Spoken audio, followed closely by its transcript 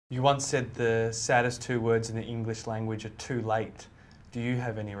You once said the saddest two words in the English language are too late. Do you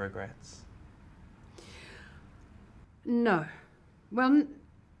have any regrets? No. Well,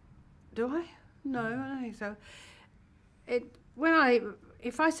 do I? No, I don't think so.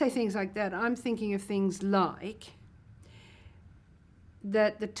 If I say things like that, I'm thinking of things like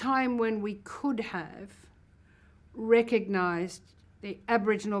that the time when we could have recognised the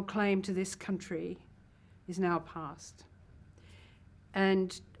Aboriginal claim to this country is now past.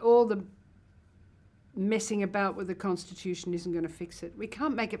 And all the messing about with the Constitution isn't going to fix it. We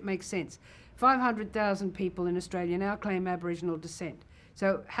can't make it make sense. 500,000 people in Australia now claim Aboriginal descent.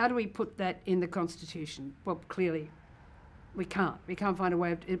 So how do we put that in the Constitution? Well, clearly we can't. We can't find a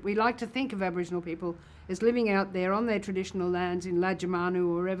way of it. We like to think of Aboriginal people as living out there on their traditional lands in Ladji Menu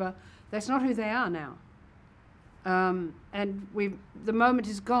or wherever. That's not who they are now. And the moment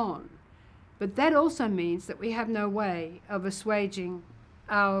is gone. But that also means that we have no way of assuaging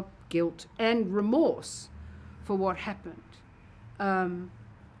our guilt and remorse for what happened. And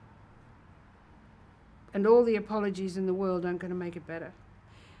all the apologies in the world aren't going to make it better.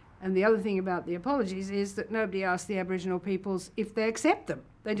 And the other thing about the apologies is that nobody asks the Aboriginal peoples if they accept them.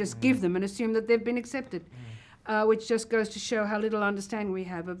 They just give them and assume that they've been accepted, which just goes to show how little understanding we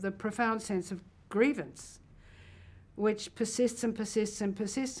have of the profound sense of grievance, which persists and persists and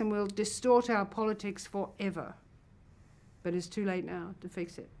persists and will distort our politics forever. But it's too late now to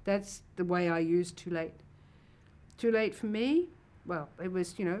fix it. That's the way I use too late. Too late for me? Well, it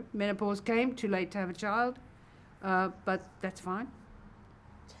was, menopause came, too late to have a child, but that's fine.